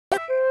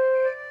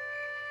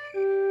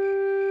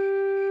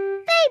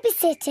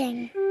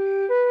Babysitting.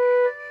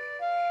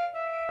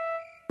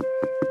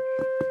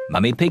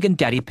 Mummy Pig and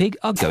Daddy Pig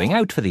are going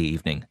out for the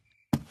evening.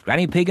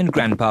 Granny Pig and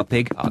Grandpa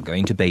Pig are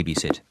going to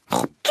babysit.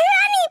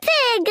 Granny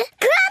Pig!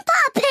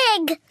 Grandpa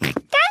Pig!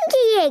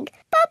 Donkey Egg!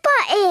 Papa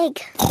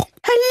Egg!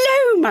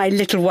 Hello, my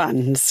little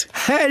ones.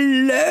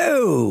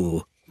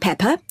 Hello!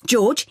 Peppa,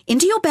 George,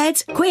 into your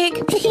beds, quick.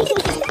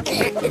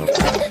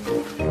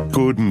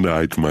 Good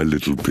night, my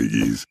little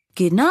piggies.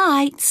 Good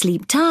night,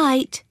 sleep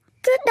tight.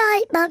 Good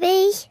night,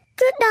 Mummy.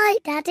 Good night,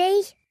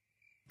 Daddy.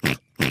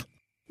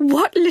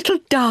 What little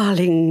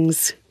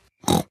darlings.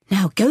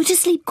 Now go to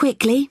sleep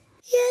quickly.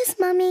 Yes,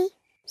 Mummy.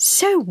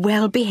 So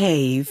well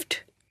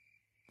behaved.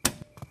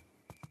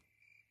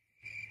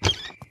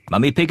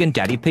 Mummy Pig and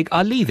Daddy Pig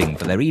are leaving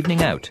for their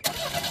evening out.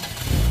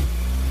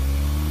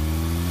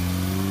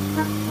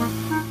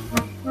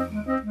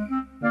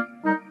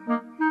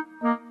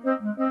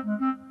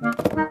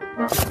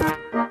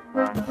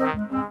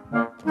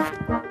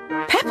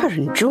 Peppa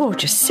and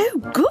George are so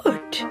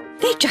good.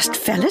 They just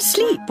fell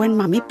asleep when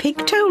Mummy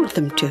Pig told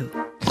them to.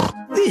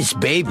 This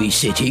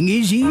babysitting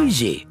is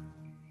easy.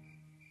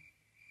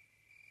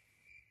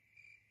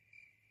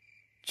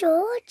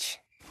 George?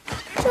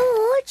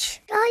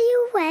 George, are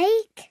you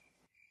awake?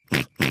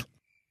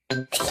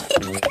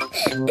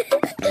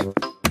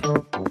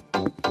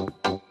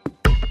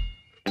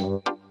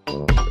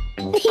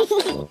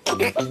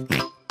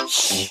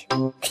 Shh.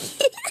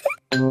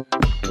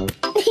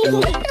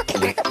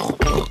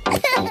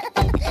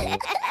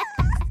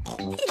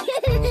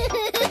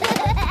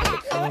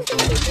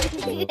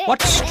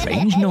 What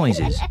strange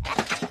noises.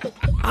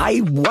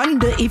 I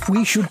wonder if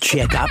we should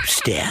check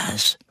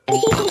upstairs.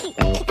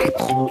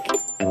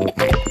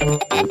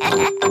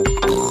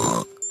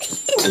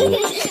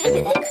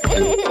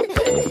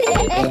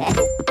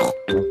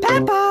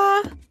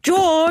 Peppa!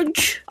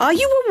 George, are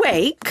you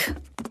awake?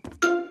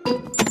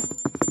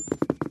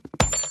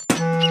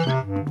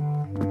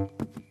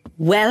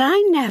 Well,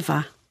 I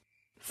never.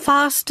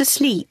 Fast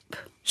asleep.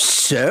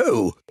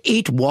 So,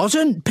 it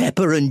wasn't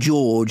Peppa and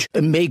George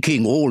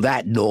making all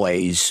that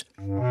noise.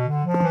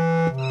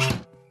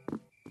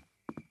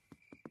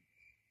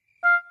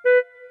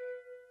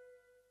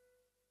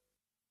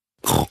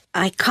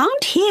 I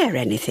can't hear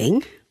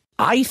anything.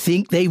 I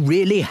think they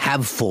really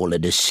have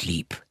fallen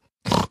asleep.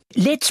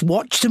 Let's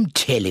watch some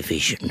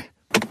television.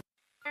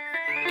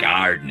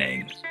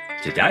 Gardening.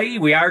 Today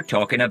we are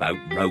talking about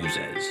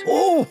roses.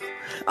 Oh,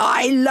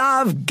 I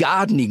love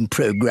gardening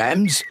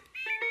programmes.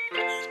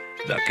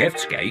 The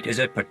Giftsgate is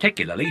a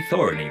particularly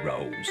thorny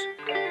rose.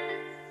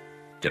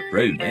 To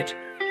prune it,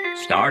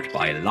 start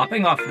by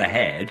lopping off the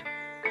head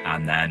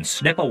and then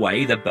snip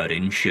away the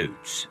budding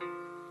shoots.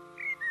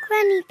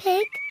 Granny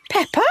Pig?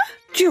 Peppa?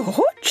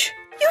 George?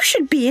 You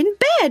should be in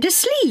bed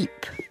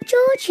asleep.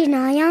 George and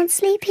I aren't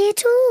sleepy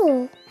at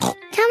all.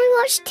 Can we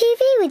watch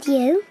TV with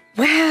you?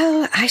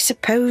 Well, I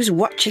suppose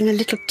watching a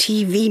little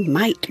TV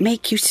might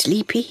make you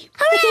sleepy.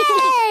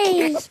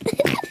 Hooray!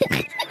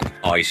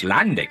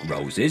 Icelandic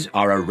roses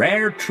are a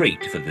rare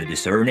treat for the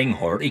discerning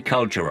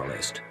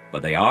horticulturalist,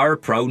 but they are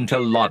prone to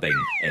lobbing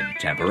in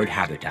temperate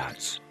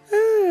habitats.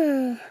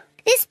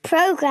 This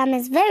programme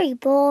is very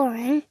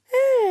boring.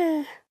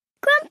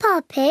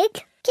 Grandpa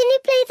Pig, can you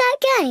play that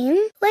game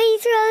where you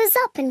throw us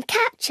up and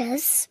catch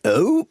us?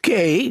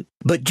 OK,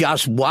 but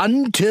just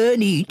one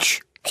turn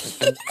each.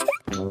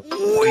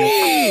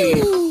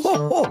 Whee!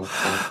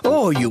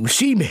 Oh, you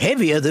seem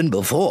heavier than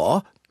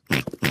before.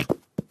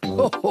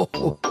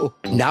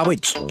 Now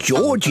it's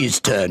George's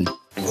turn.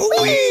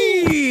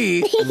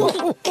 Whee!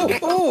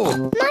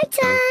 My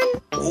turn.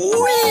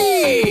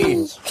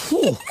 Whee!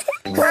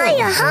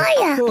 Higher,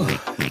 higher.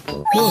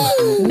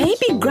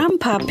 Maybe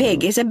Grandpa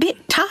Pig is a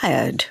bit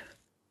tired.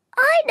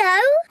 I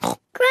know.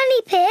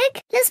 Granny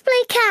Pig, let's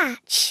play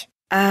catch.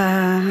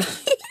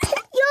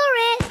 You're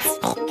it.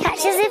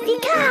 Catch us if you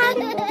can.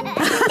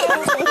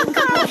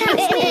 Come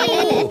catch me.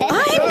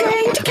 I'm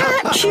going to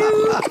catch you.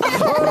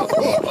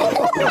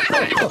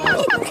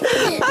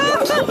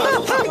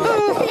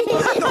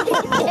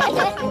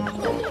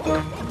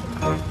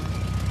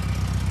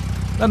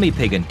 Mummy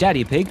Pig and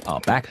Daddy Pig are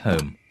back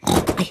home.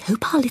 I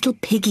hope our little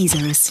piggies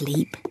are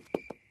asleep.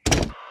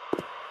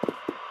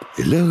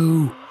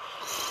 Hello?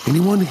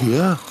 Anyone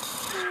here?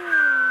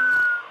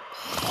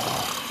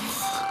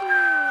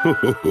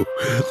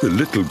 The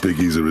little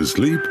piggies are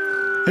asleep,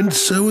 and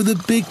so are the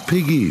big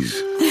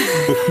piggies.